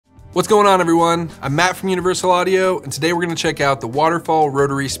What's going on, everyone? I'm Matt from Universal Audio, and today we're going to check out the Waterfall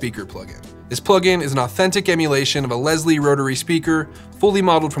Rotary speaker plugin. This plugin is an authentic emulation of a Leslie rotary speaker, fully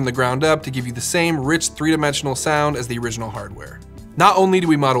modeled from the ground up to give you the same rich three-dimensional sound as the original hardware. Not only do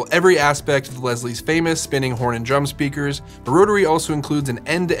we model every aspect of the Leslie's famous spinning horn and drum speakers, but Rotary also includes an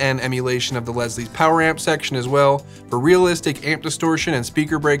end-to-end emulation of the Leslie's power amp section as well, for realistic amp distortion and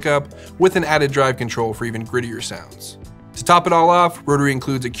speaker breakup, with an added drive control for even grittier sounds. To top it all off, Rotary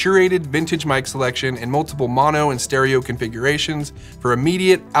includes a curated vintage mic selection in multiple mono and stereo configurations for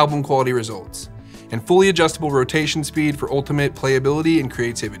immediate album quality results, and fully adjustable rotation speed for ultimate playability and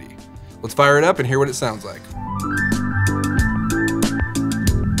creativity. Let's fire it up and hear what it sounds like.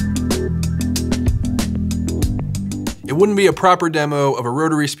 It wouldn't be a proper demo of a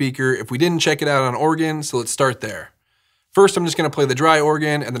Rotary speaker if we didn't check it out on organ, so let's start there. First, I'm just going to play the dry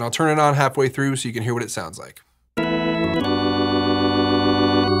organ, and then I'll turn it on halfway through so you can hear what it sounds like.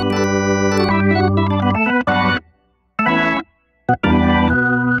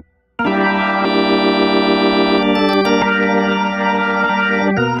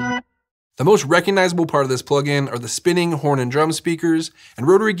 The most recognizable part of this plugin are the spinning horn and drum speakers, and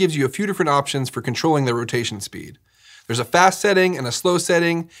Rotary gives you a few different options for controlling the rotation speed. There's a fast setting and a slow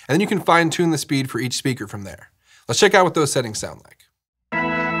setting, and then you can fine-tune the speed for each speaker from there. Let's check out what those settings sound like.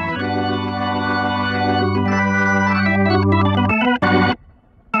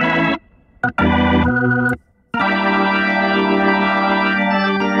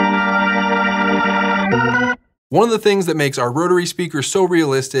 One of the things that makes our Rotary speaker so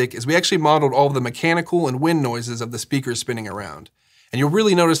realistic is we actually modeled all of the mechanical and wind noises of the speakers spinning around. And you'll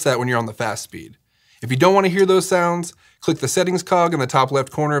really notice that when you're on the fast speed. If you don't want to hear those sounds, click the settings cog in the top left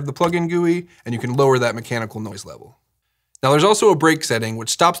corner of the plugin GUI, and you can lower that mechanical noise level. Now there's also a break setting which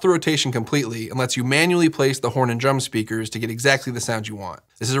stops the rotation completely and lets you manually place the horn and drum speakers to get exactly the sound you want.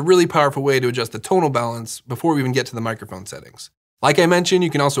 This is a really powerful way to adjust the tonal balance before we even get to the microphone settings. Like I mentioned,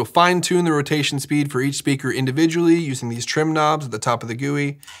 you can also fine-tune the rotation speed for each speaker individually using these trim knobs at the top of the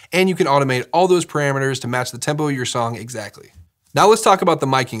GUI, and you can automate all those parameters to match the tempo of your song exactly. Now let's talk about the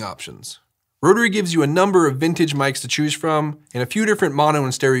miking options. Rotary gives you a number of vintage mics to choose from in a few different mono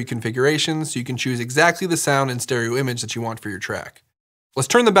and stereo configurations, so you can choose exactly the sound and stereo image that you want for your track. Let's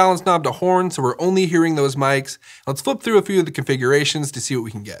turn the balance knob to horn so we're only hearing those mics. Let's flip through a few of the configurations to see what we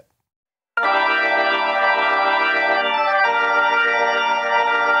can get.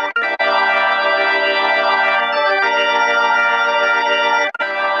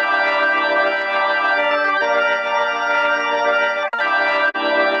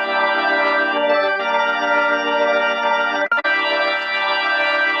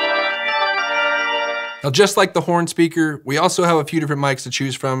 Now, just like the horn speaker, we also have a few different mics to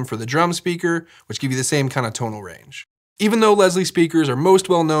choose from for the drum speaker, which give you the same kind of tonal range. Even though Leslie speakers are most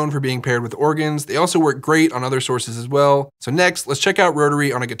well known for being paired with organs, they also work great on other sources as well. So next, let's check out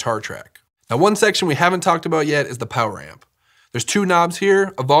Rotary on a guitar track. Now, one section we haven't talked about yet is the power amp. There's two knobs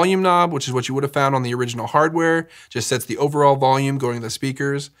here, a volume knob, which is what you would have found on the original hardware, just sets the overall volume going to the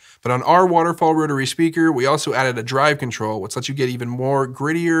speakers. But on our Waterfall Rotary speaker, we also added a drive control, which lets you get even more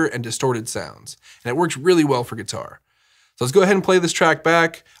grittier and distorted sounds. And it works really well for guitar. So let's go ahead and play this track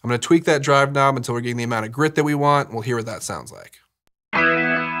back. I'm going to tweak that drive knob until we're getting the amount of grit that we want, and we'll hear what that sounds like.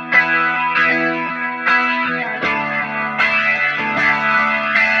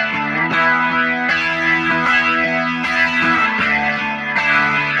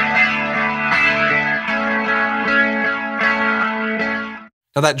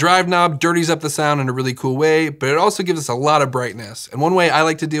 Now that drive knob dirties up the sound in a really cool way, but it also gives us a lot of brightness. And one way I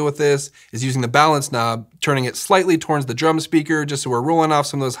like to deal with this is using the balance knob, turning it slightly towards the drum speaker, just so we're rolling off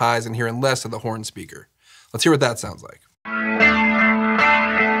some of those highs and hearing less of the horn speaker. Let's hear what that sounds like.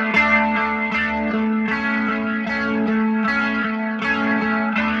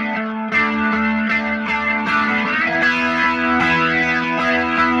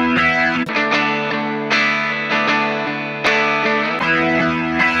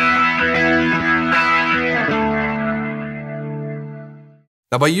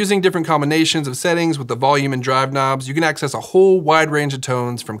 Now, by using different combinations of settings with the volume and drive knobs, you can access a whole wide range of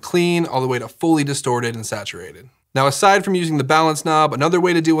tones from clean all the way to fully distorted and saturated. Now, aside from using the balance knob, another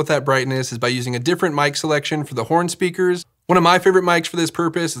way to deal with that brightness is by using a different mic selection for the horn speakers. One of my favorite mics for this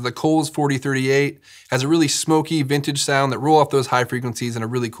purpose is the Coles 4038. It has a really smoky vintage sound that roll off those high frequencies in a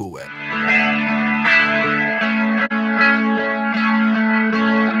really cool way.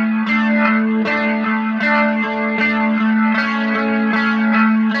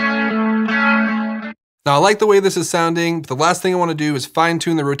 Now I like the way this is sounding, but the last thing I want to do is fine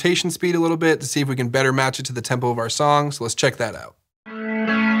tune the rotation speed a little bit to see if we can better match it to the tempo of our song, so let's check that out.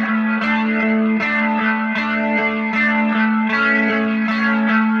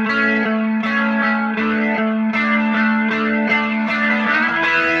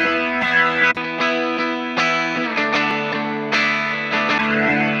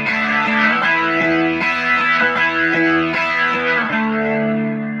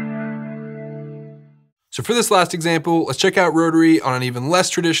 So for this last example, let's check out Rotary on an even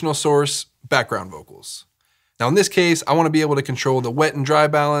less traditional source, background vocals. Now in this case, I want to be able to control the wet and dry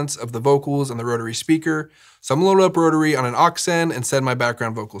balance of the vocals and the Rotary speaker, so I'm going to load up Rotary on an aux send and send my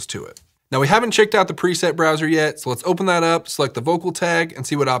background vocals to it. Now we haven't checked out the preset browser yet, so let's open that up, select the vocal tag, and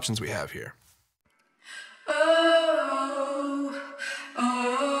see what options we have here.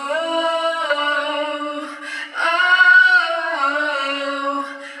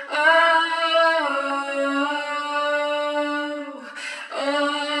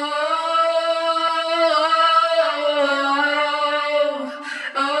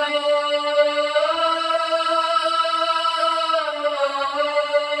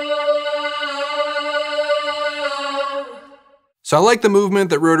 So I like the movement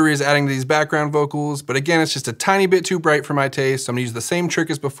that Rotary is adding to these background vocals, but again, it's just a tiny bit too bright for my taste, so I'm gonna use the same trick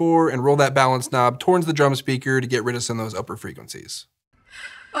as before and roll that balance knob towards the drum speaker to get rid of some of those upper frequencies.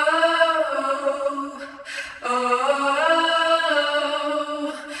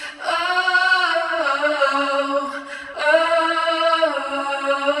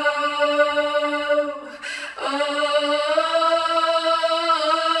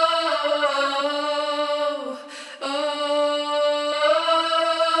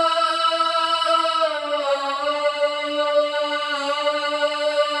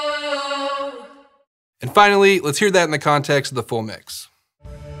 And finally, let's hear that in the context of the full mix.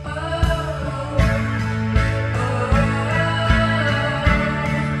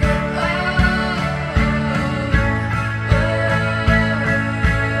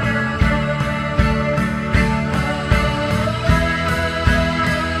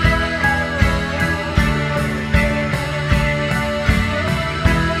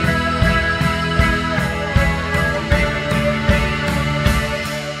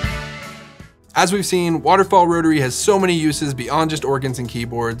 As we've seen, Waterfall Rotary has so many uses beyond just organs and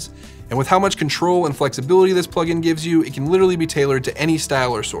keyboards, and with how much control and flexibility this plugin gives you, it can literally be tailored to any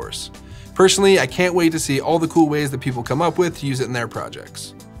style or source. Personally, I can't wait to see all the cool ways that people come up with to use it in their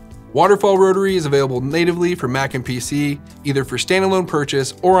projects. Waterfall Rotary is available natively for Mac and PC, either for standalone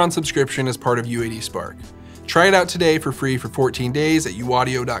purchase or on subscription as part of UAD Spark. Try it out today for free for 14 days at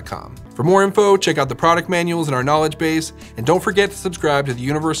uaudio.com. For more info, check out the product manuals in our knowledge base, and don't forget to subscribe to the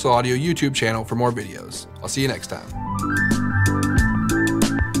Universal Audio YouTube channel for more videos. I'll see you next time.